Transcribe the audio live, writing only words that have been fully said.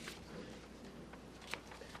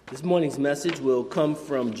This morning's message will come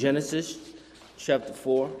from Genesis chapter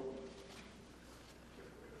 2,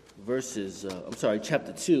 verses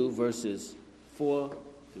 4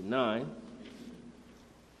 through 9.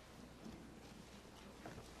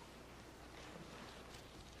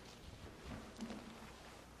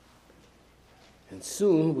 And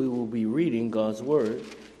soon we will be reading God's Word,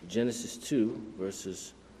 Genesis 2,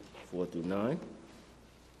 verses 4 through 9.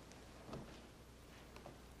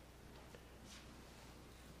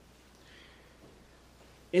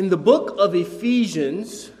 In the book of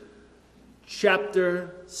Ephesians,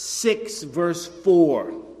 chapter 6, verse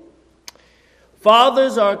 4,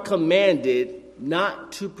 fathers are commanded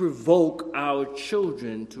not to provoke our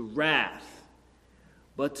children to wrath,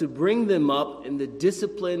 but to bring them up in the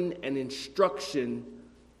discipline and instruction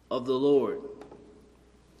of the Lord.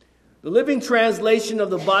 The Living Translation of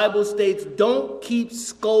the Bible states, "Don't keep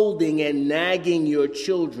scolding and nagging your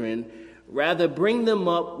children, rather bring them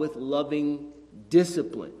up with loving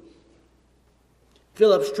discipline."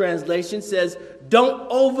 Phillips' translation says, "Don't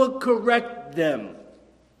overcorrect them."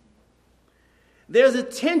 There's a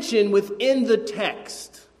tension within the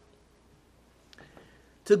text.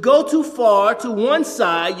 To go too far to one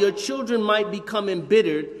side, your children might become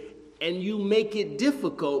embittered, and you make it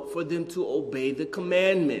difficult for them to obey the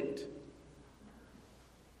commandment.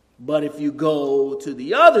 But if you go to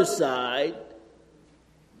the other side,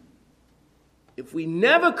 if we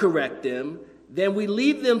never correct them, then we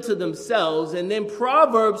leave them to themselves, and then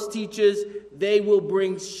Proverbs teaches they will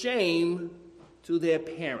bring shame to their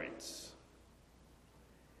parents.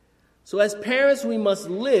 So as parents, we must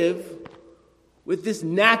live with this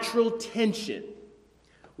natural tension.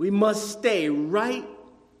 We must stay right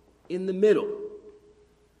in the middle.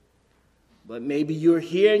 But maybe you're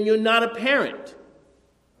here and you're not a parent.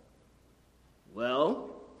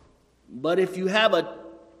 Well, but if you have a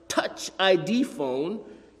Touch ID phone,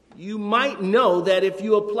 you might know that if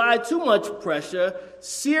you apply too much pressure,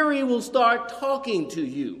 Siri will start talking to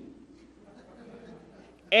you.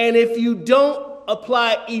 And if you don't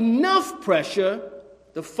apply enough pressure,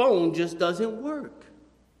 the phone just doesn't work.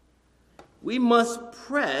 We must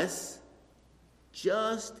press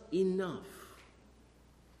just enough.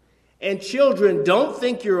 And children, don't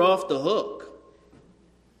think you're off the hook.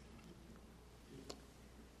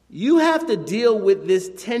 You have to deal with this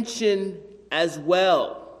tension as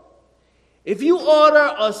well. If you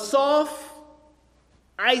order a soft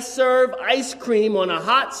ice-serve ice cream on a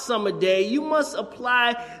hot summer day, you must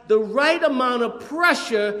apply the right amount of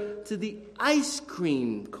pressure to the ice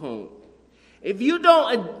cream cone. If you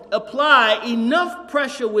don't apply enough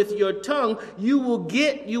pressure with your tongue, you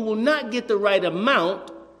will not get the right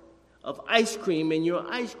amount of ice cream, and your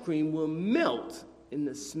ice cream will melt in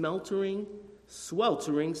the sweltering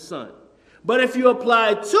sun. But if you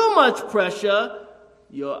apply too much pressure,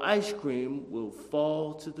 your ice cream will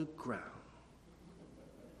fall to the ground.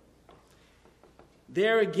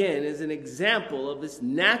 There again is an example of this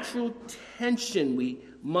natural tension we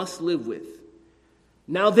must live with.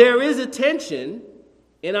 Now, there is a tension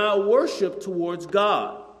in our worship towards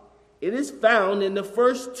God. It is found in the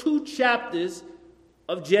first 2 chapters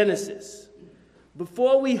of Genesis.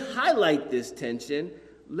 Before we highlight this tension,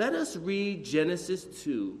 let us read Genesis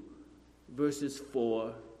 2, verses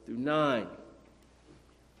 4 through 9.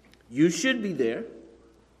 You should be there.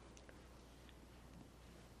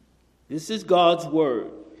 This is God's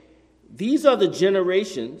word. These are the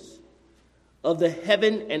generations of the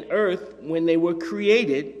heaven and earth when they were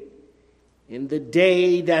created, in the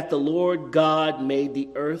day that the Lord God made the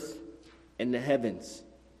earth and the heavens.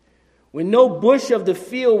 When no bush of the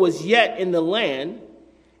field was yet in the land,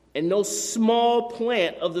 and no small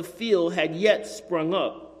plant of the field had yet sprung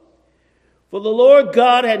up. For the Lord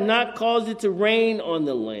God had not caused it to rain on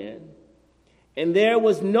the land, and there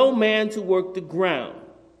was no man to work the ground.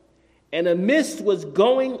 And a mist was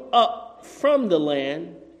going up from the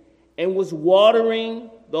land, and was watering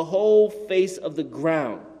the whole face of the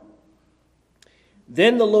ground.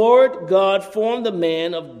 Then the Lord God formed the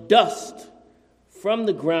man of dust from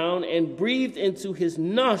the ground, and breathed into his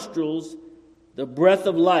nostrils the breath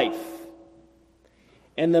of life.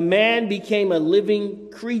 And the man became a living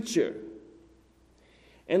creature.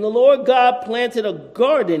 And the Lord God planted a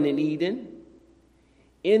garden in Eden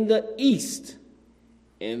in the east,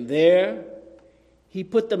 and there he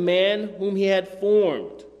put the man whom he had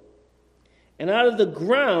formed. And out of the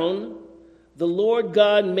ground the Lord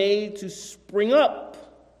God made to spring up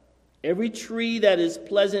every tree that is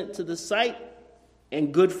pleasant to the sight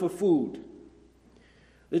and good for food.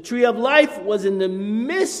 The tree of life was in the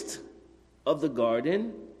midst of the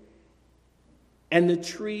garden, and the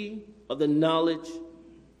tree of the knowledge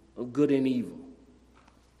of good and evil.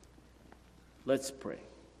 Let's pray.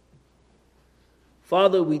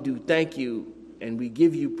 Father, we do thank you and we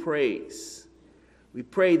give you praise. We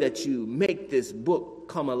pray that you make this book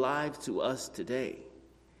come alive to us today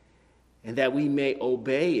and that we may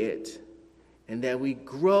obey it and that we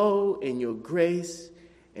grow in your grace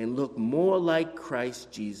and look more like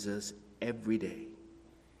Christ Jesus every day.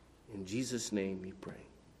 In Jesus' name we pray.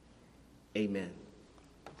 Amen.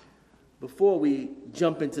 Before we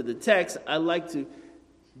jump into the text, I'd like to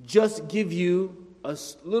just give you a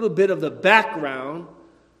little bit of the background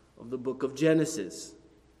of the book of Genesis.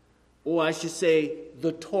 Or I should say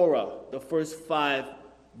the Torah, the first 5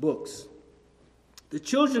 books. The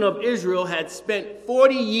children of Israel had spent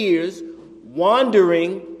 40 years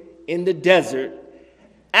wandering in the desert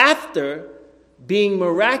after being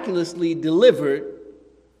miraculously delivered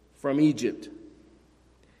from Egypt.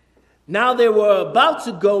 Now they were about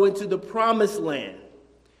to go into the promised land.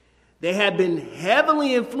 They had been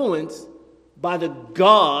heavily influenced by the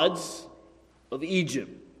gods of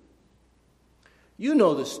Egypt. You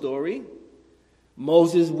know the story.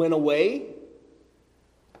 Moses went away,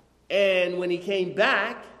 and when he came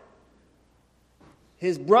back,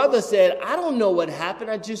 his brother said, I don't know what happened.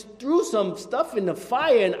 I just threw some stuff in the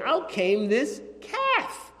fire, and out came this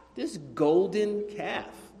calf, this golden calf.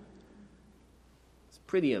 It's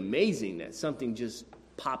pretty amazing that something just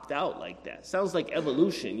popped out like that. Sounds like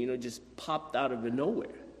evolution, just popped out of nowhere.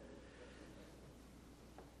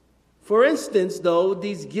 For instance, though,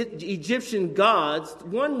 these Egyptian gods,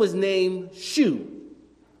 one was named Shu.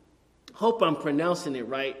 Hope I'm pronouncing it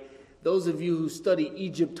right. Those of you who study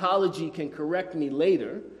Egyptology can correct me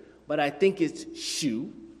later, but I think it's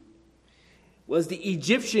Shu. Was the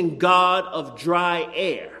Egyptian god of dry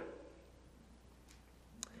air.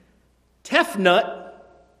 Tefnut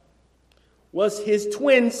was his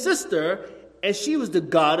twin sister, and she was the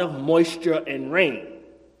god of moisture and rain.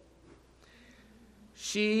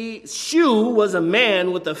 Shu was a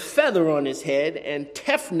man with a feather on his head, and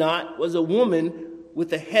Tefnut was a woman with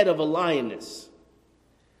the head of a lioness.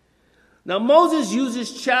 Now Moses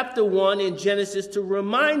uses chapter 1 in Genesis to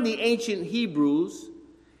remind the ancient Hebrews,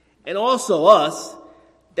 and also us,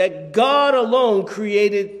 that God alone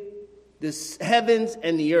created the heavens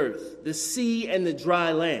and the earth, the sea and the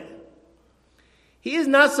dry land. He is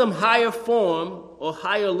not some higher form or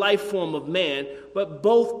higher life form of man, but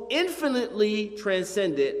both infinitely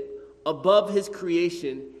transcendent above his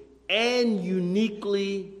creation and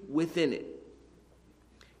uniquely within it.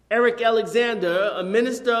 Eric Alexander, a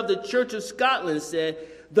minister of the Church of Scotland, said,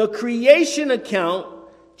 the creation account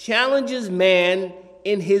challenges man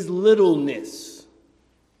in his littleness.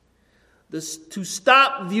 To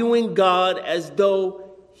stop viewing God as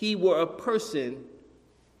though he were a person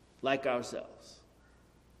like ourselves.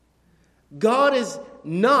 God is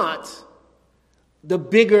not the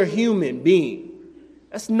bigger human being.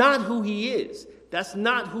 That's not who he is. That's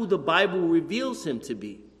not who the Bible reveals him to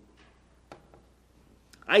be.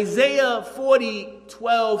 Isaiah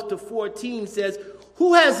 40:12-14 says,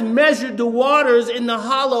 who has measured the waters in the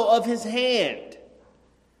hollow of his hand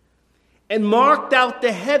and marked out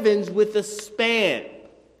the heavens with a span?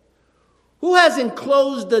 Who has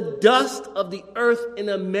enclosed the dust of the earth in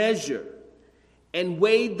a measure and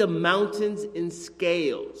weighed the mountains in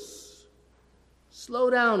scales? Slow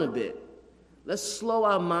down a bit. Let's slow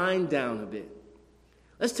our mind down a bit.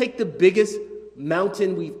 Let's take the biggest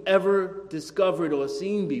mountain we've ever discovered or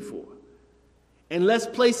seen before, and let's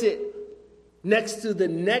place it next to the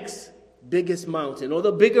next biggest mountain or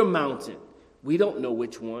the bigger mountain. We don't know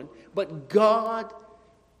which one, but God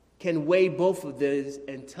can weigh both of these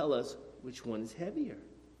and tell us which one is heavier.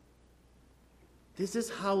 This is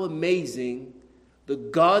how amazing the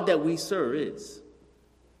God that we serve is.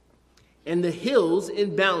 And the hills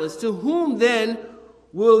in balance. To whom then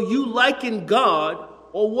will you liken God,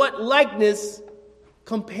 or what likeness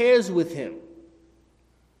compares with him?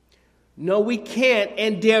 No, we can't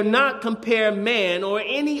and dare not compare man or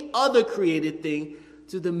any other created thing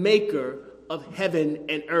to the maker of heaven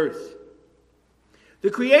and earth.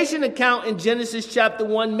 The creation account in Genesis chapter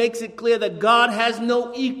 1 makes it clear that God has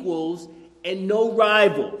no equals and no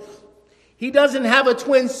rivals. He doesn't have a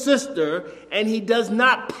twin sister, and he does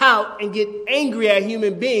not pout and get angry at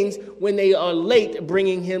human beings when they are late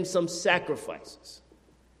bringing him some sacrifices.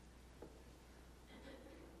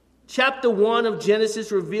 Chapter 1 of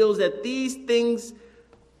Genesis reveals these things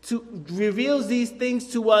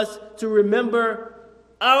to us to remember,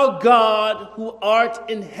 our God who art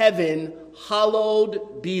in heaven,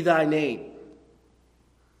 hallowed be thy name.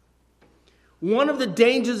 One of the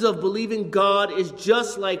dangers of believing God is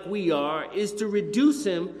just like we are, is to reduce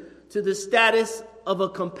him to the status of a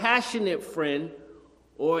compassionate friend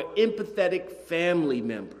or empathetic family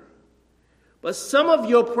member. But some of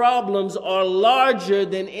your problems are larger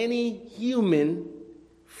than any human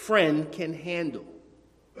friend can handle,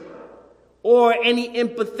 or any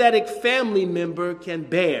empathetic family member can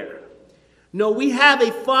bear. No, we have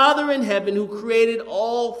a Father in heaven who created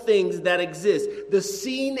all things that exist, the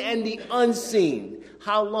seen and the unseen.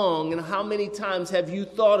 How long and how many times have you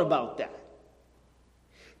thought about that?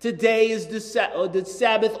 Today is the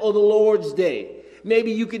Sabbath or the Lord's Day.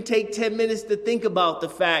 Maybe you can take 10 minutes to think about the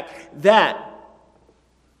fact that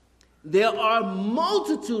there are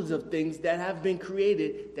multitudes of things that have been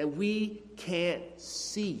created that we can't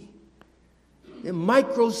see. They're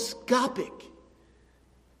microscopic.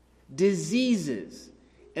 Diseases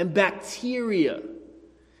and bacteria.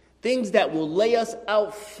 Things that will lay us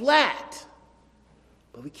out flat.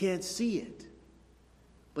 But we can't see it.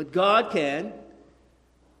 But God can.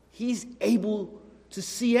 He's able to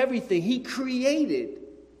see everything. He created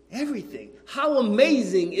everything. How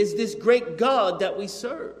amazing is this great God that we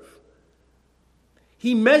serve?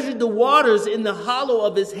 He measured the waters in the hollow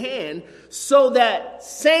of his hand so that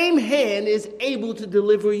same hand is able to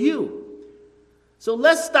deliver you. So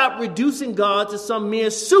let's stop reducing God to some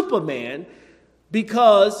mere Superman,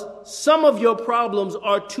 because some of your problems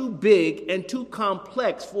are too big and too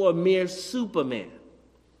complex for a mere Superman.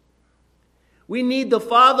 We need the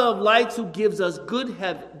Father of lights who gives us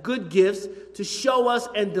good gifts to show us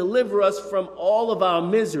and deliver us from all of our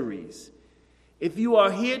miseries. If you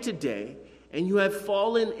are here today and you have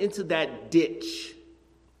fallen into that ditch,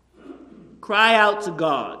 cry out to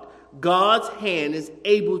God. God's hand is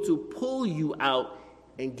able to pull you out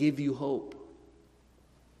and give you hope.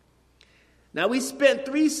 Now, we spent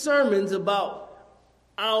 3 sermons about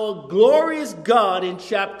our glorious God in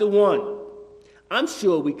chapter 1. I'm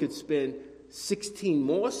sure we could spend 16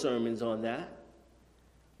 more sermons on that,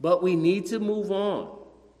 but we need to move on.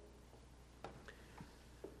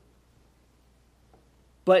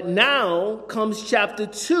 But now comes chapter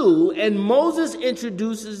 2, and Moses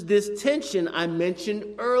introduces this tension I mentioned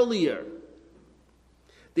earlier.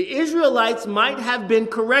 The Israelites might have been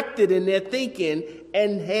corrected in their thinking,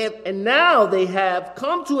 and now they have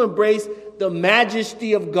come to embrace the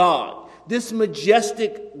majesty of God, this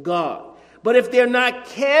majestic God. But if they're not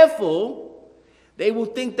careful, they will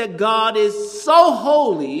think that God is so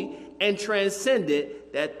holy and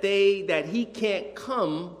transcendent that he can't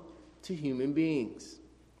come to human beings.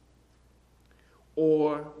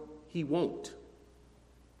 Or he won't.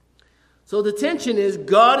 So the tension is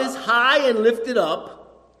God is high and lifted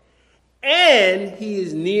up, and he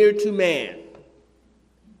is near to man.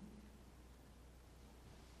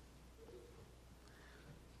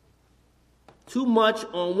 Too much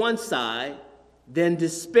on one side, then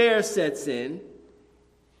despair sets in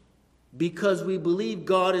because we believe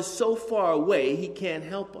God is so far away he can't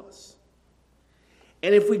help us.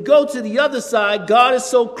 And if we go to the other side, God is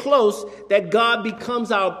so close that God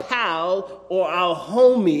becomes our pal or our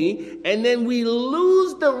homie, and then we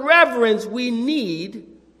lose the reverence we need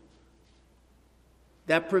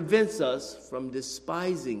that prevents us from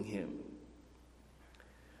despising him.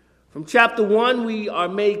 From chapter 1, we are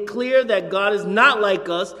made clear that God is not like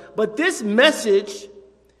us, but this message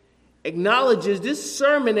this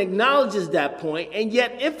sermon acknowledges that point, and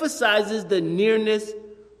yet emphasizes the nearness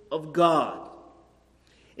of God.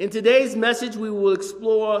 In today's message, we will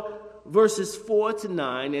explore verses 4 to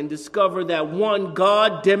 9 and discover that 1,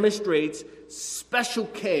 God demonstrates special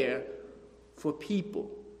care for people.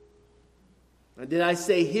 Now, did I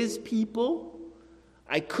say his people?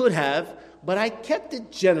 I could have, but I kept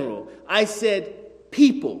it general. I said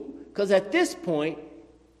people, because at this point,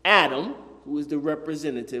 Adam, who is the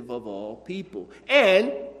representative of all people,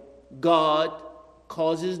 and God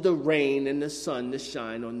causes the rain and the sun to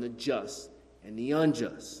shine on the just and the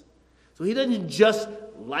unjust. So he doesn't just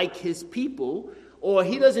like his people, or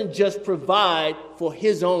he doesn't just provide for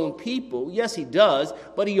his own people. Yes, he does,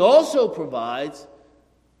 but he also provides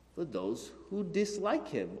for those who dislike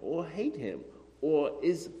him or hate him or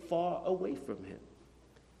is far away from him.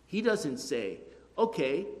 He doesn't say,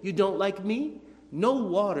 okay, you don't like me? No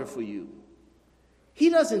water for you. He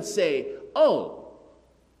doesn't say, oh,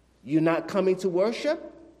 you're not coming to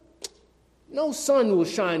worship? No sun will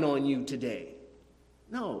shine on you today.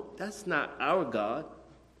 No, that's not our God.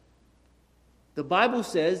 The Bible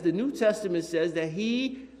says, the New Testament says that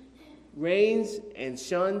he reigns and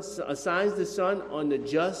assigns the sun on the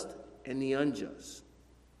just and the unjust.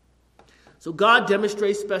 So God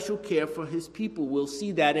demonstrates special care for his people. We'll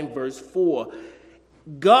see that in verse 4.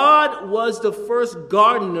 God was the first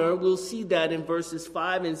gardener. We'll see that in verses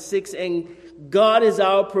 5 and 6. And God is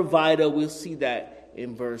our provider. We'll see that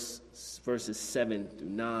in verses 7 through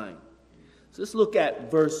 9. So let's look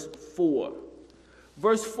at verse 4.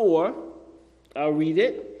 Verse 4, I'll read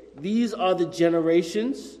it. These are the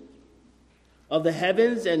generations of the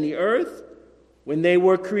heavens and the earth when they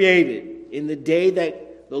were created, in the day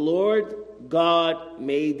that the Lord God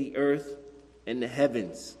made the earth and the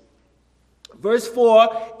heavens. Verse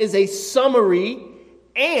 4 is a summary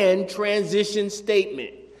and transition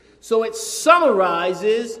statement. So it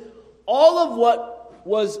summarizes all of what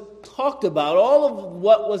was talked about, all of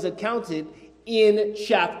what was accounted in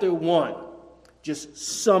chapter 1. Just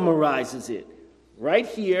summarizes it. Right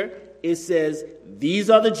here, it says, these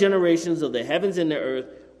are the generations of the heavens and the earth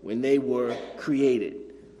when they were created.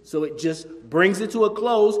 So it just brings it to a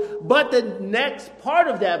close. But the next part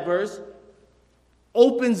of that verse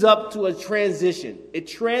opens up to a transition. It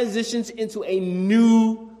transitions into a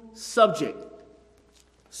new subject.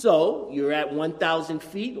 So you're at 1,000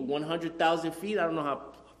 feet or 100,000 feet. I don't know how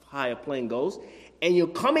high a plane goes. And you're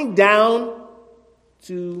coming down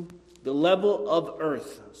to the level of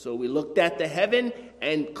earth. So we looked at the heaven,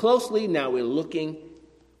 and closely now we're looking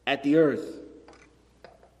at the earth.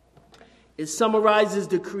 It summarizes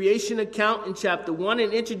the creation account in chapter 1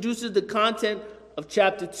 and introduces the content of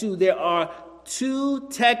chapter 2. There are two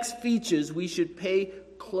text features we should pay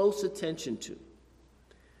close attention to.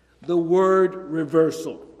 The word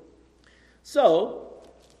reversal. So,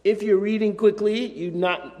 if you're reading quickly,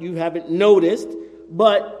 you haven't noticed,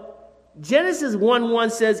 but Genesis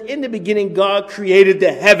 1:1 says, in the beginning God created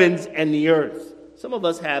the heavens and the earth. Some of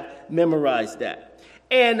us have memorized that.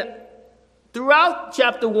 And throughout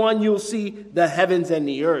chapter 1, you'll see the heavens and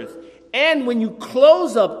the earth. And when you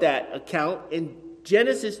close up that account in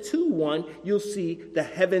Genesis 2:1, you'll see the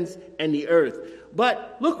heavens and the earth.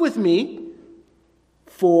 But look with me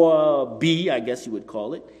for B, I guess you would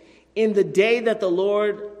call it. In the day that the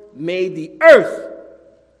Lord made the earth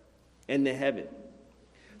and the heaven.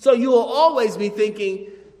 So you will always be thinking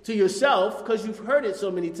to yourself, because you've heard it so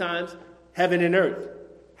many times, heaven and earth,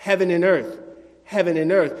 heaven and earth, heaven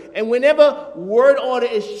and earth. And whenever word order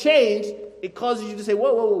is changed, it causes you to say,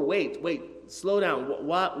 whoa, wait, slow down.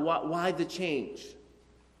 Why the change?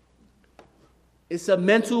 It's a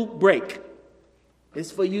mental break.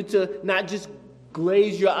 It's for you to not just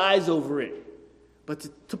glaze your eyes over it, but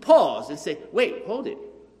to pause and say, wait, hold it.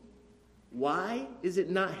 Why is it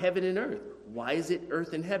not heaven and earth? Why is it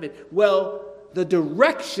earth and heaven? Well, the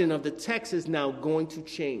direction of the text is now going to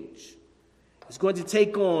change. It's going to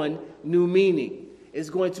take on new meaning. It's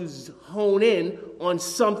going to hone in on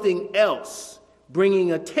something else,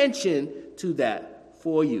 bringing attention to that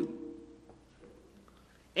for you.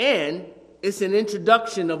 And it's an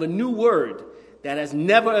introduction of a new word that has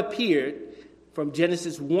never appeared from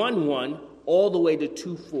Genesis 1:1 all the way to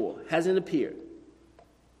 2:4. Hasn't appeared.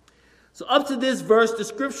 So up to this verse, the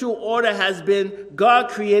scriptural order has been God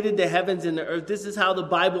created the heavens and the earth. This is how the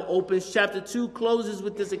Bible opens. Chapter 2 closes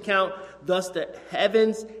with this account. Thus the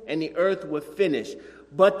heavens and the earth were finished.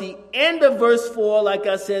 But the end of verse 4, like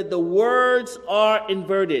I said, the words are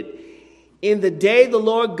inverted. In the day the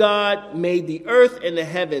Lord God made the earth and the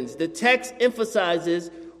heavens. The text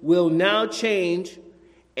emphasizes will now change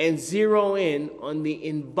and zero in on the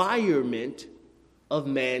environment of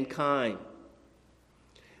mankind.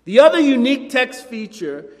 The other unique text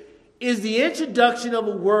feature is the introduction of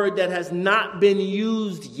a word that has not been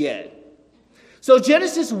used yet. So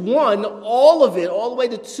Genesis 1, all of it, all the way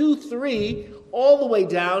to 2:3, all the way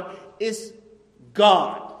down, is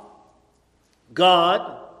God.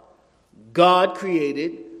 God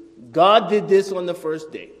created. God did this on the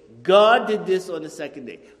first day. God did this on the second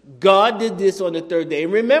day. God did this on the third day.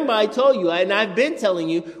 And remember, I told you, and I've been telling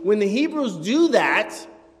you, when the Hebrews do that,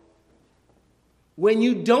 when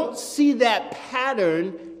you don't see that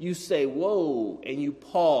pattern, you say, whoa, and you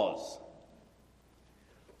pause.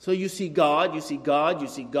 So you see God, you see God, you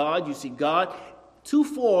see God, you see God.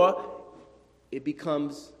 2:4, it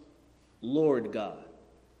becomes Lord God.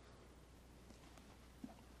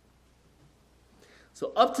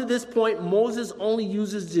 So up to this point, Moses only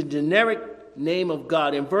uses the generic name of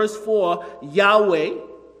God. In verse 4, Yahweh,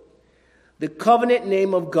 the covenant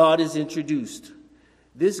name of God, is introduced.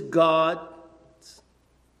 This is God's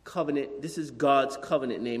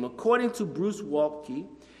covenant name. According to Bruce Waltke,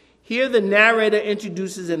 here the narrator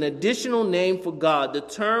introduces an additional name for God. The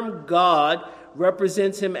term God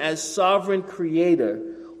represents him as sovereign creator,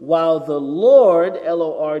 while the Lord,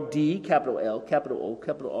 L-O-R-D, capital L, capital O,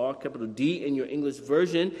 capital R, capital D in your English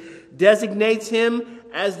version, designates him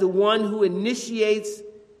as the one who initiates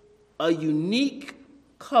a unique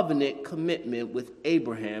covenant commitment with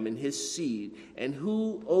Abraham and his seed, and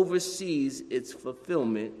who oversees its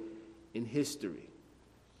fulfillment in history.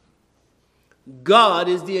 God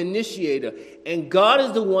is the initiator, and God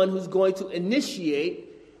is the one who's going to initiate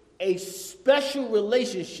a special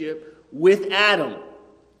relationship with Adam.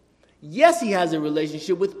 Yes, he has a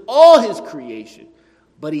relationship with all his creation,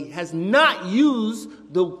 but he has not used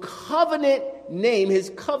the covenant name,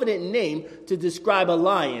 his covenant name, to describe a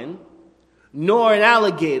lion, nor an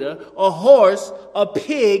alligator, a horse, a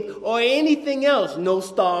pig, or anything else. No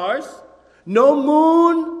stars, no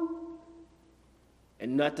moon,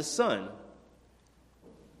 and not the sun.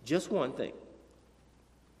 Just one thing: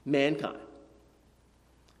 mankind.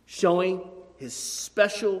 Showing his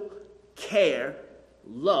special care,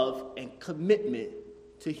 love, and commitment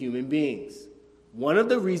to human beings. One of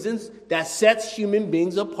the reasons that sets human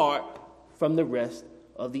beings apart from the rest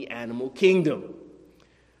of the animal kingdom.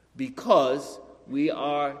 Because we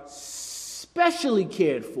are specially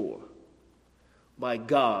cared for by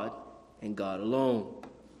God and God alone.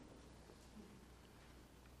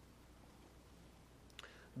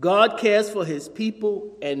 God cares for his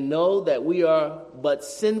people and know that we are but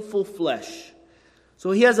sinful flesh.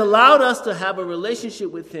 So he has allowed us to have a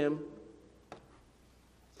relationship with him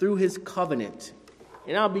through his covenant.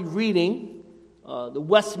 And I'll be reading the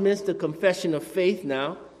Westminster Confession of Faith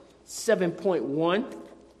now, 7.1.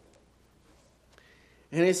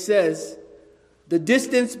 And it says, the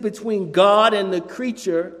distance between God and the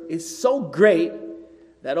creature is so great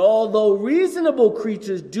that although reasonable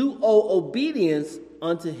creatures do owe obedience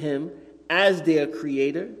unto him as their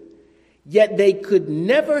creator, yet they could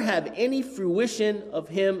never have any fruition of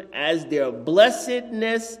him as their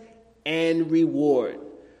blessedness and reward,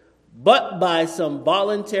 but by some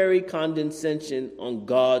voluntary condescension on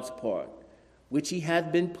God's part, which he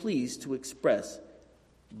hath been pleased to express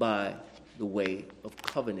by the way of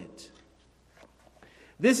covenant.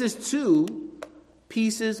 This is two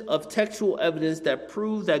pieces of textual evidence that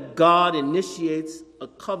prove that God initiates a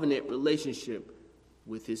covenant relationship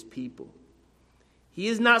with his people. He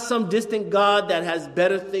is not some distant God that has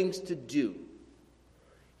better things to do.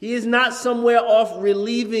 He is not somewhere off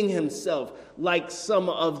relieving himself like some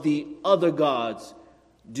of the other gods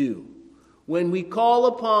do. When we call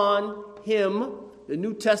upon him, the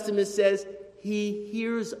New Testament says he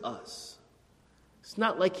hears us. It's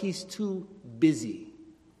not like he's too busy.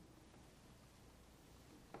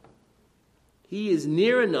 He is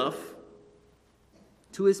near enough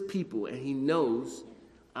to his people, and he knows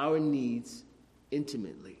our needs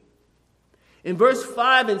intimately. In verse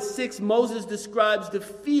 5 and 6, Moses describes the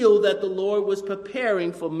field that the Lord was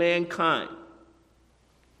preparing for mankind.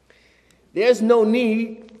 There's no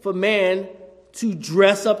need for man to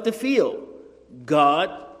dress up the field.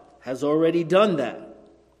 God has already done that.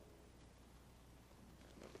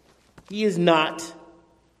 He is not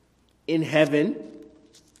in heaven,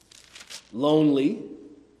 lonely.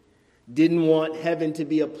 Didn't want heaven to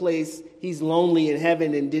be a place. He's lonely in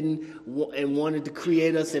heaven and wanted to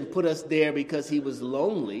create us and put us there because he was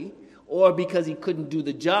lonely, or because he couldn't do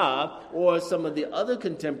the job, or some of the other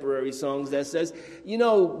contemporary songs that says, you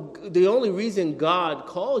know, the only reason God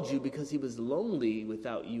called you because he was lonely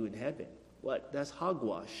without you in heaven. What? That's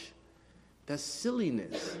hogwash. That's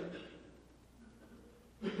silliness.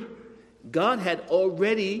 God had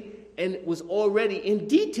already and was already in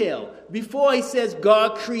detail. Before he says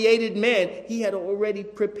God created man, he had already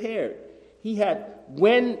prepared. He had,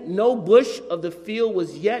 when no bush of the field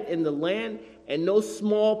was yet in the land, and no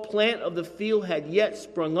small plant of the field had yet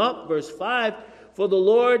sprung up. Verse 5, for the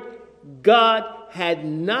Lord God had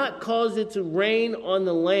not caused it to rain on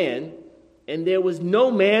the land, and there was no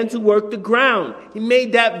man to work the ground. He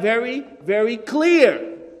made that very, very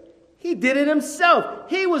clear. He did it himself.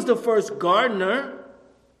 He was the first gardener.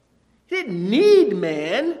 He didn't need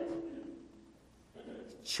man.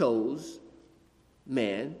 He chose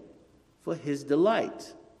man for his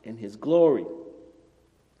delight and his glory.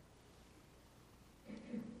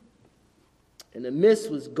 And the mist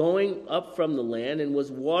was going up from the land and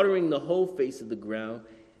was watering the whole face of the ground.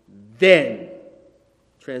 Then,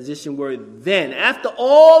 transition word, then. After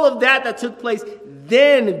all of that took place,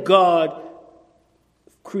 then God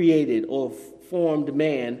created or formed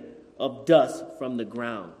man of dust from the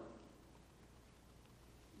ground.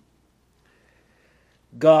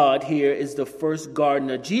 God here is the first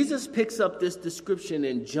gardener. Jesus picks up this description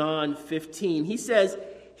in John 15. He says,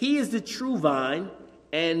 he is the true vine,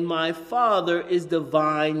 and my Father is the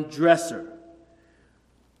vine dresser.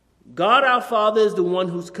 God our Father is the one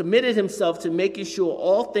who's committed himself to making sure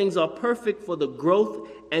all things are perfect for the growth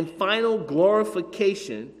and final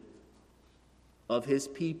glorification of his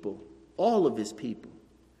people, all of his people.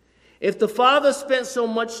 If the Father spent so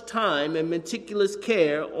much time and meticulous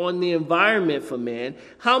care on the environment for man,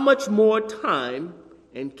 how much more time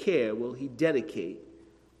and care will he dedicate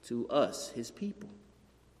to us, his people?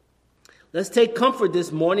 Let's take comfort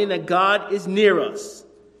this morning that God is near us.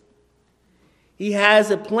 He has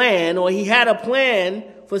a plan, or he had a plan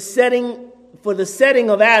for the setting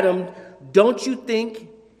of Adam. Don't you think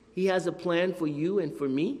he has a plan for you and for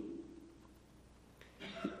me?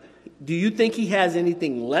 Do you think he has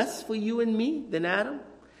anything less for you and me than Adam?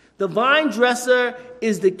 The vine dresser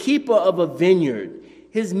is the keeper of a vineyard.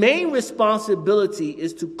 His main responsibility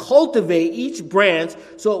is to cultivate each branch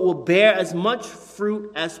so it will bear as much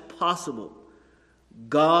fruit as possible.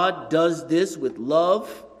 God does this with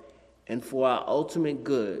love and for our ultimate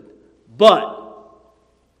good. But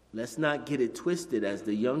let's not get it twisted, as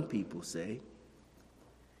the young people say.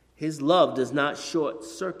 His love does not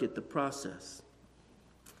short-circuit the process.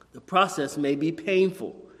 The process may be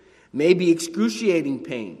painful, may be excruciating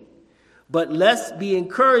pain. But let's be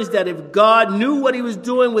encouraged that if God knew what he was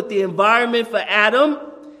doing with the environment for Adam,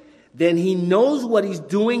 then he knows what he's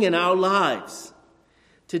doing in our lives.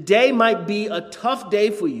 Today might be a tough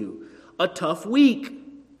day for you, a tough week,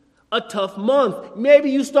 a tough month.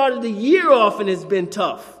 Maybe you started the year off and it's been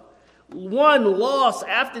tough. One loss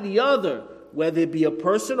after the other, whether it be a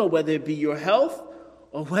person or whether it be your health,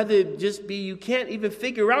 or whether it just be you can't even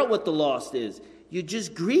figure out what the loss is. You're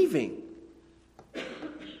just grieving.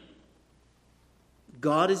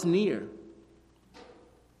 God is near.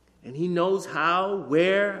 And he knows how,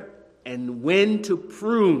 where, and when to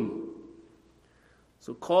prune.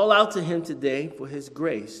 So call out to him today for his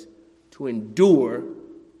grace to endure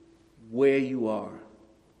where you are.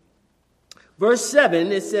 Verse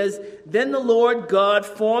 7, it says, Then the Lord God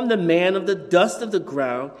formed the man of the dust of the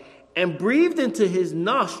ground and breathed into his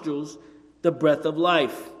nostrils the breath of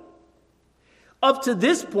life. Up to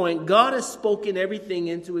this point, God has spoken everything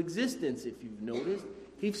into existence. If you've noticed,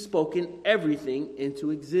 he's spoken everything into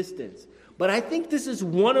existence. But I think this is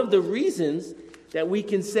one of the reasons that we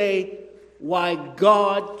can say why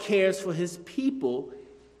God cares for his people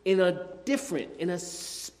in a different, in a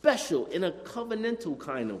special, in a covenantal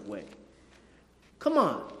kind of way. Come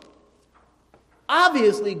on.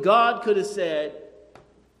 Obviously, God could have said,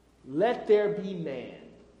 let there be man.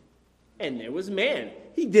 And there was man.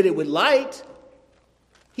 He did it with light.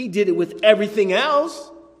 He did it with everything else.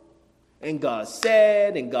 And God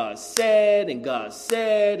said, and God said, and God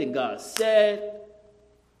said, and God said.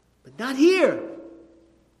 But not here.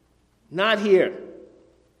 Not here.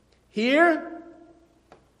 Here,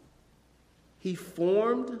 he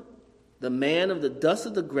formed the man of the dust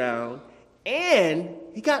of the ground, and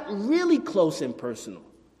he got really close and personal.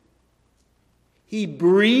 He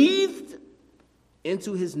breathed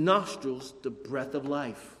into his nostrils the breath of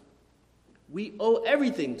life. We owe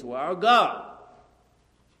everything to our God.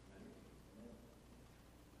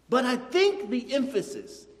 But I think the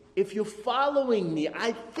emphasis, if you're following me,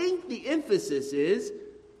 I think the emphasis is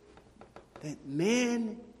that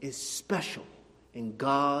man is special in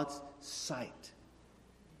God's sight.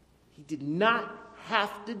 He did not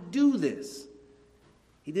have to do this.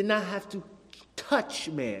 He did not have to touch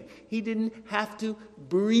man. He didn't have to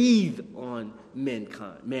breathe on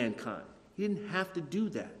mankind. He didn't have to do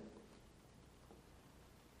that.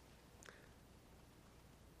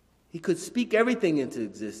 He could speak everything into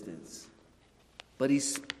existence, but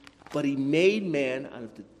he made man out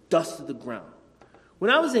of the dust of the ground. When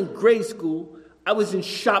I was in grade school, I was in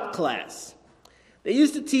shop class. They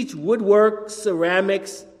used to teach woodwork,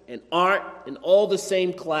 ceramics, and art in all the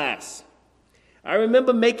same class. I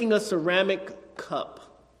remember making a ceramic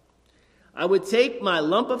cup. I would take my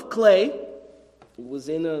lump of clay, it was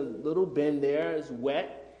in a little bin there, it's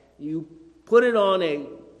wet. You put it on a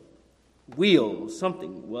wheel or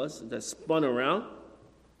something was that spun around.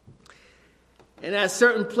 And at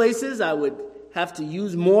certain places, I would have to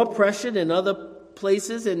use more pressure than other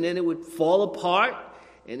places, and then it would fall apart,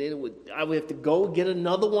 and then I would have to go get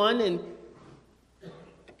another one, and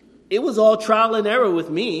it was all trial and error with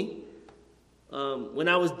me. When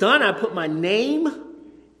I was done, I put my name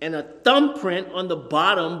and a thumbprint on the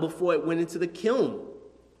bottom before it went into the kiln.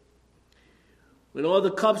 When all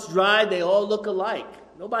the cups dried, they all look alike.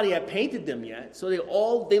 Nobody had painted them yet, so they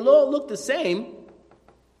all looked the same.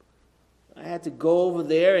 I had to go over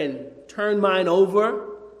there and turn mine over,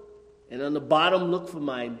 and on the bottom look for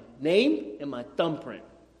my name and my thumbprint.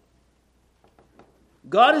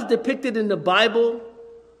 God is depicted in the Bible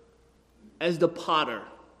as the potter,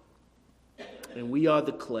 and we are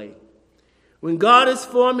the clay. When God is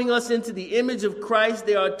forming us into the image of Christ,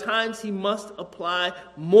 there are times he must apply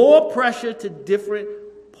more pressure to different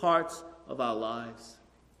parts of our lives.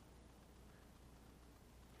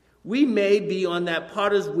 We may be on that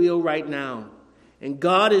potter's wheel right now, And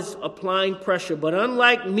God is applying pressure. But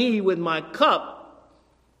unlike me with my cup,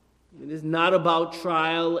 it is not about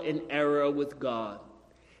trial and error with God.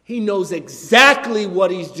 He knows exactly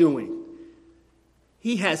what he's doing.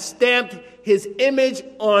 He has stamped his image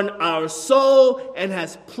on our soul and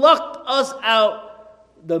has plucked us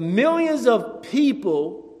out, the millions of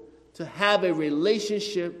people, to have a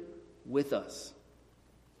relationship with us.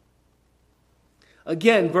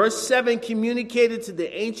 Again, verse 7 communicated to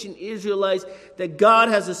the ancient Israelites that God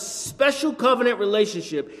has a special covenant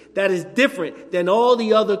relationship that is different than all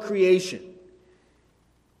the other creation.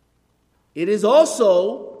 It is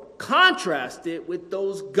also contrasted with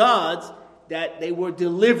those gods that they were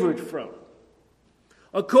delivered from.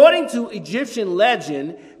 According to Egyptian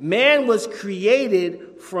legend, man was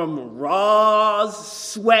created from Ra's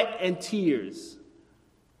sweat and tears.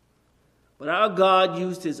 But our God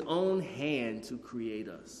used his own hand to create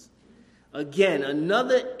us. Again,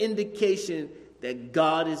 another indication that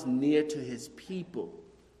God is near to his people.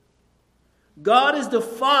 God is the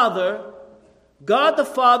Father. God the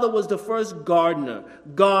Father was the first gardener.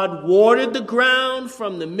 God watered the ground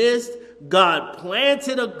from the mist. God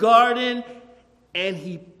planted a garden, and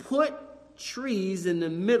he put trees in the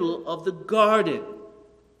middle of the garden.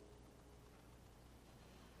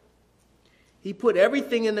 He put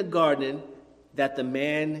everything in the garden that the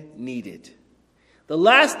man needed. The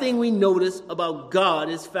last thing we notice about God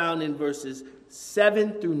is found in verses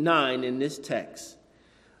 7 through 9 in this text.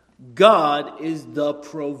 God is the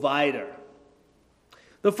provider.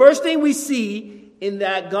 The first thing we see in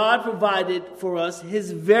that God provided for us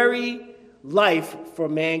his very life for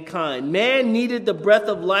mankind. Man needed the breath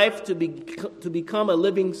of life to become a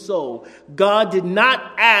living soul. God did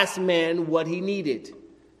not ask man what he needed.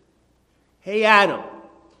 Hey, Adam,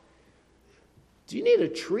 do you need a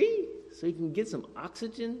tree so you can get some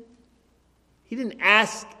oxygen? He didn't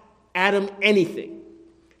ask Adam anything.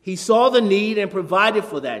 He saw the need and provided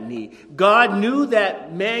for that need. God knew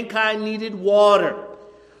that mankind needed water,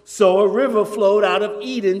 so a river flowed out of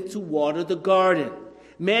Eden to water the garden.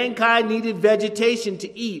 Mankind needed vegetation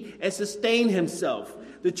to eat and sustain himself.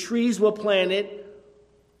 The trees were planted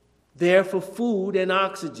there for food and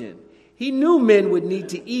oxygen. He knew men would need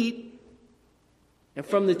to eat, and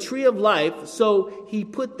from the tree of life, so he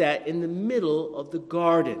put that in the middle of the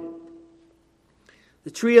garden.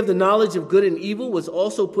 The tree of the knowledge of good and evil was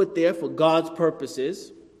also put there for God's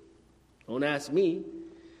purposes. Don't ask me.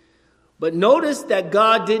 But notice that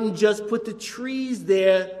God didn't just put the trees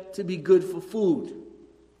there to be good for food,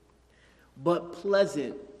 but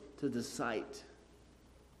pleasant to the sight.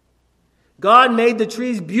 God made the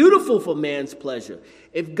trees beautiful for man's pleasure.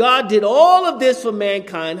 If God did all of this for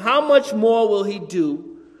mankind, how much more will he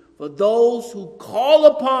do for those who call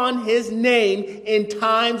upon his name in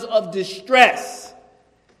times of distress?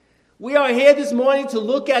 We are here this morning to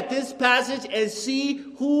look at this passage and see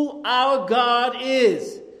who our God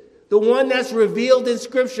is. The one that's revealed in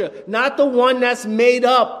Scripture, not the one that's made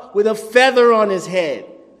up with a feather on his head.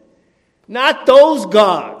 Not those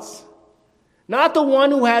gods. Not the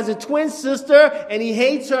one who has a twin sister and he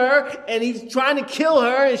hates her and he's trying to kill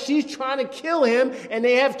her and she's trying to kill him and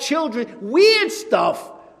they have children. Weird stuff.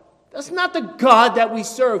 That's not the God that we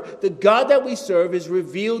serve. The God that we serve is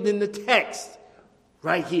revealed in the text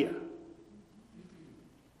right here.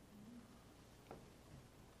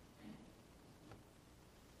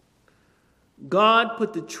 God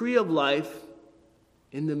put the tree of life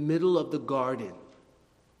in the middle of the garden.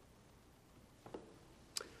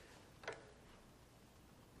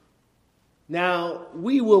 Now,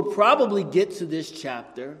 we will probably get to this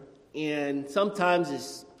chapter, and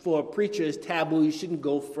sometimes for a preacher it's taboo, you shouldn't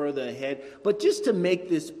go further ahead. But just to make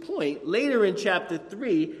this point, later in chapter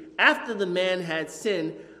 3, after the man had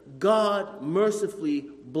sinned, God mercifully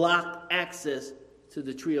blocked access to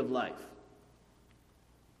the tree of life.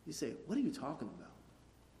 You say, what are you talking about?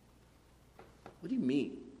 What do you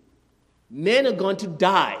mean? Men are going to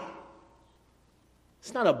die.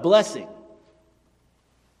 It's not a blessing.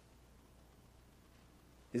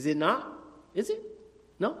 Is it not? Is it?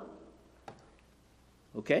 No?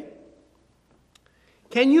 Okay.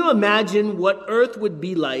 Can you imagine what earth would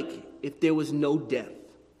be like if there was no death?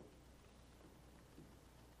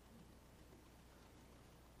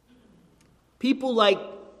 People like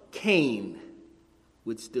Cain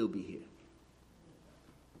would still be here.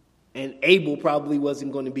 And Abel probably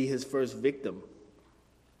wasn't going to be his first victim.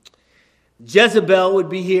 Jezebel would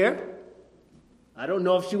be here. I don't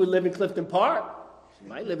know if she would live in Clifton Park. She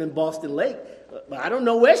might live in Boston Lake. But I don't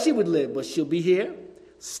know where she would live, but she'll be here.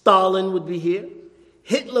 Stalin would be here.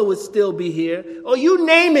 Hitler would still be here. Or you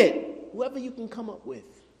name it. Whoever you can come up with.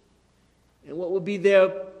 And what would be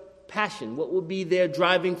their passion? What would be their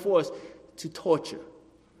driving force? To torture.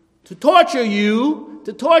 To torture you,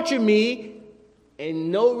 to torture me,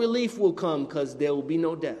 and no relief will come because there will be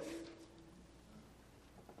no death.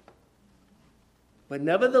 But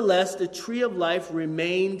nevertheless, the tree of life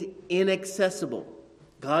remained inaccessible.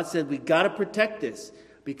 God said, we got to protect this,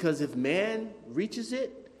 because if man reaches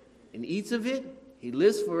it and eats of it, he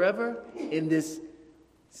lives forever in this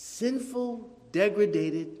sinful,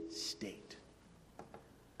 degraded state.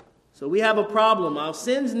 So we have a problem. Our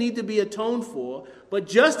sins need to be atoned for, but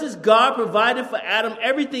just as God provided for Adam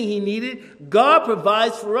everything he needed, God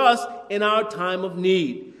provides for us in our time of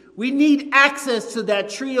need. We need access to that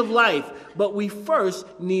tree of life, but we first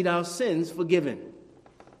need our sins forgiven.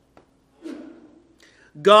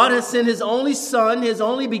 God has sent his only Son, his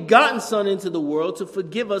only begotten Son, into the world to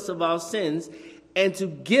forgive us of our sins and to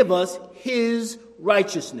give us his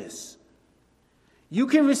righteousness. You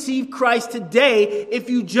can receive Christ today if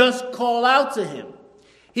you just call out to him.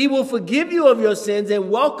 He will forgive you of your sins and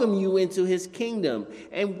welcome you into his kingdom.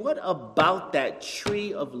 And what about that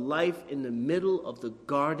tree of life in the middle of the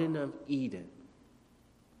Garden of Eden?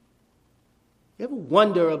 You ever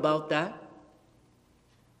wonder about that?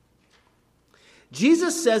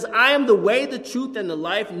 Jesus says, I am the way, the truth, and the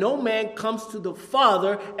life. No man comes to the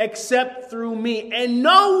Father except through me. And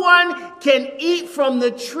no one can eat from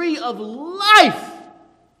the tree of life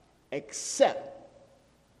except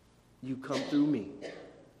you come through me.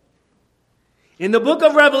 In the book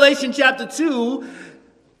of Revelation chapter 2,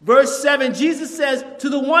 verse 7, Jesus says, to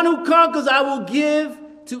the one who conquers, I will give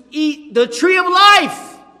to eat the tree of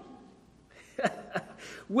life,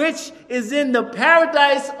 which is in the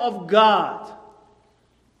paradise of God.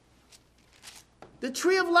 The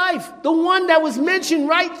tree of life, the one that was mentioned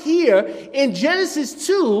right here in Genesis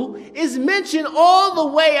 2, is mentioned all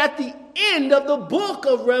the way at the end of the book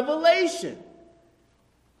of Revelation.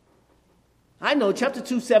 I know chapter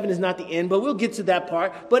 2:7 is not the end, but we'll get to that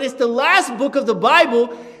part. But it's the last book of the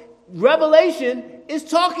Bible. Revelation is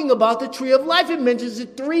talking about the tree of life. It mentions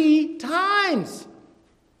it 3 times.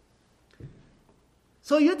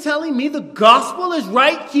 So you're telling me the gospel is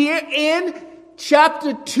right here in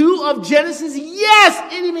chapter 2 of Genesis?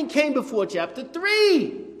 Yes, it even came before chapter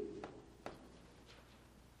 3.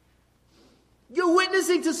 You're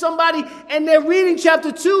witnessing to somebody and they're reading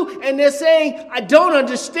chapter 2 and they're saying, I don't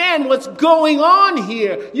understand what's going on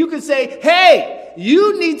here. You can say, hey,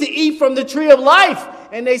 you need to eat from the tree of life.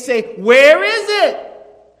 And they say, where is it?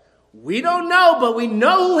 We don't know, but we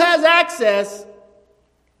know who has access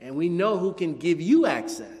and we know who can give you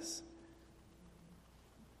access.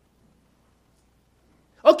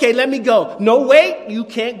 Okay, let me go. No, wait, you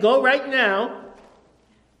can't go right now.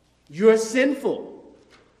 You're sinful.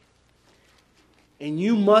 And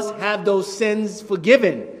you must have those sins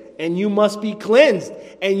forgiven. And you must be cleansed.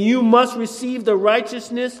 And you must receive the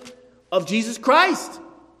righteousness of Jesus Christ.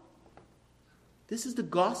 This is the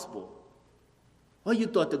gospel. Oh, you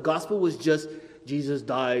thought the gospel was just Jesus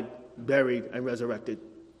died, buried, and resurrected.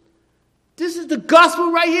 This is the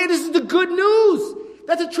gospel right here. This is the good news.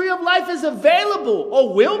 That the tree of life is available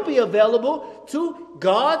or will be available to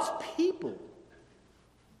God's people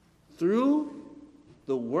through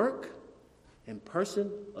the work and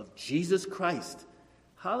person of Jesus Christ.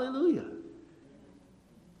 Hallelujah.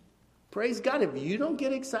 Praise God. If you don't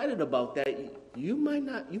get excited about that, you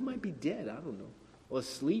might be dead, I don't know, or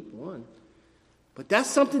asleep, one. But that's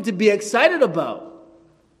something to be excited about.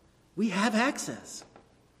 We have access,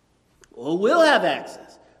 or will have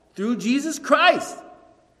access, through Jesus Christ.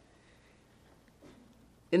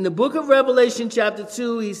 In the book of Revelation chapter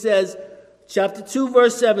 2, he says, chapter 2,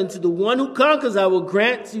 verse 7, to the one who conquers, I will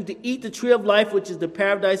grant you to eat the tree of life, which is the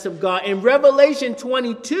paradise of God. In Revelation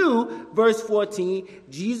 22, verse 14,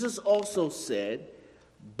 Jesus also said,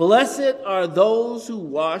 blessed are those who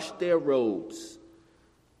wash their robes,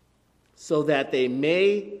 so that they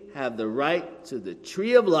may have the right to the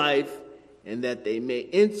tree of life, and that they may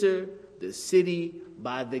enter the city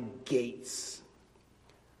by the gates.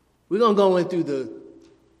 We're going to go in through the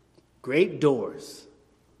great doors.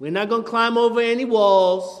 We're not going to climb over any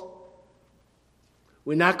walls.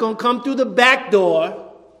 We're not going to come through the back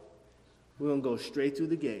door. We're going to go straight through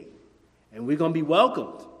the gate. And we're going to be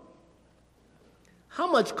welcomed. How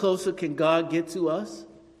much closer can God get to us?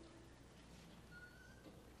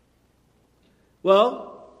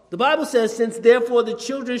 Well, the Bible says, since therefore the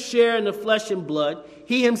children share in the flesh and blood,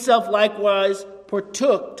 he himself likewise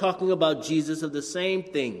partook, talking about Jesus, of the same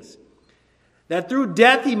things, that through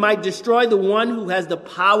death he might destroy the one who has the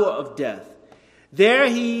power of death. There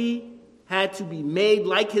he had to be made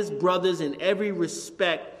like his brothers in every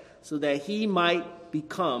respect, so that he might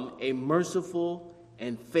become a merciful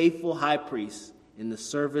and faithful high priest in the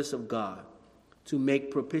service of God to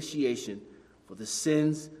make propitiation for the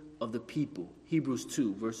sins of the people. Hebrews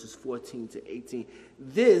 2, verses 14 to 18.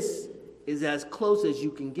 This is as close as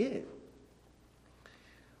you can get.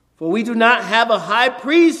 For we do not have a high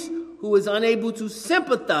priest who is unable to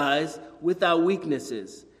sympathize with our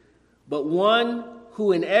weaknesses, but one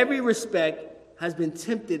who in every respect has been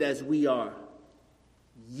tempted as we are,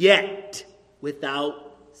 yet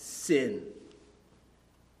without sin.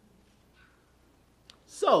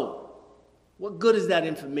 So, what good is that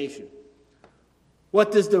information?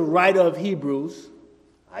 What does the writer of Hebrews,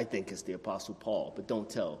 I think it's the Apostle Paul, but don't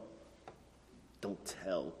tell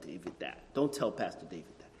David that. Don't tell Pastor David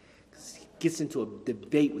that. Because he gets into a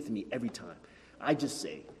debate with me every time. I just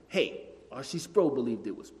say, hey, R.C. Sproul believed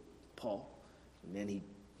it was Paul. And then he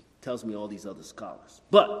tells me all these other scholars.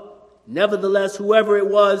 But, nevertheless, whoever it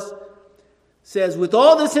was says, with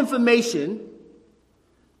all this information,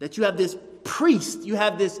 that you have this priest, you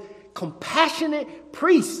have this compassionate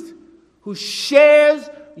priest who shares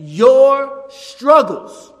your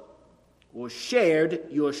struggles, or shared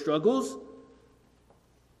your struggles.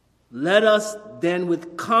 Let us then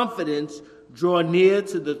with confidence draw near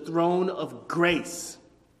to the throne of grace.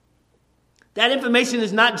 That information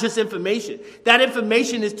is not just information. That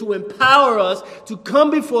information is to empower us to come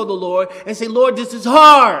before the Lord and say, Lord, this is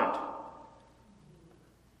hard.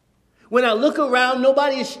 When I look around,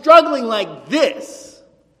 nobody is struggling like this.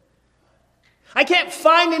 I can't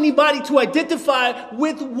find anybody to identify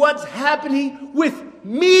with what's happening with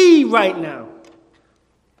me right now.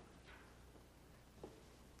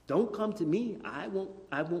 Don't come to me. I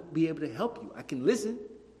won't be able to help you. I can listen.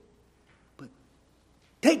 But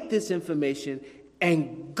take this information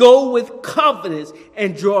and go with confidence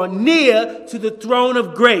and draw near to the throne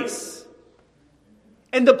of grace.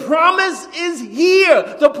 And the promise is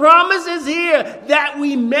here. The promise is here that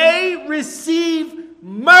we may receive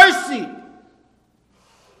mercy.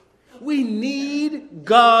 We need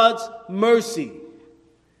God's mercy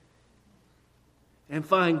and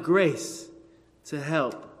find grace to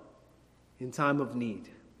help in time of need.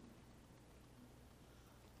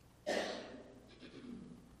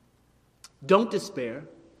 Don't despair.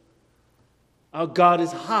 Our God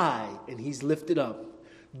is high and he's lifted up.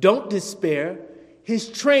 Don't despair. His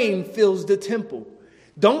train fills the temple.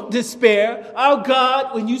 Don't despair. Our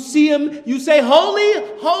God, when you see him, you say,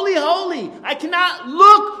 holy, holy, holy. I cannot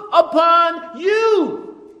look upon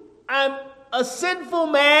you. I'm a sinful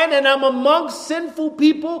man and I'm amongst sinful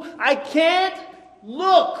people. I can't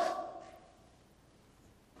look.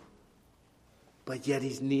 But yet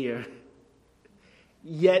he's near.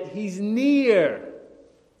 Yet he's near.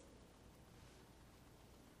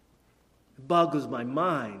 It boggles my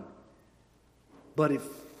mind, but it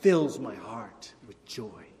fills my heart with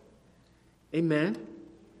joy. Amen.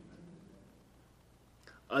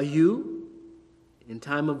 Are you in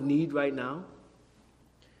time of need right now?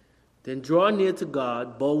 Then draw near to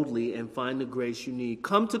God boldly and find the grace you need.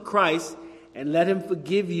 Come to Christ and let him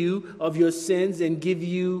forgive you of your sins and give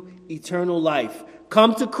you eternal life.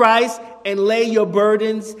 Come to Christ and lay your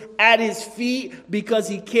burdens at his feet because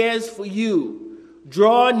he cares for you.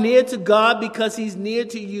 Draw near to God because he's near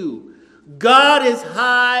to you. God is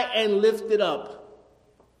high and lifted up,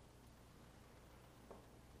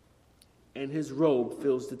 and his robe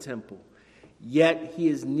fills the temple. Yet he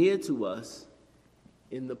is near to us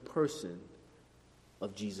in the person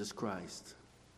of Jesus Christ.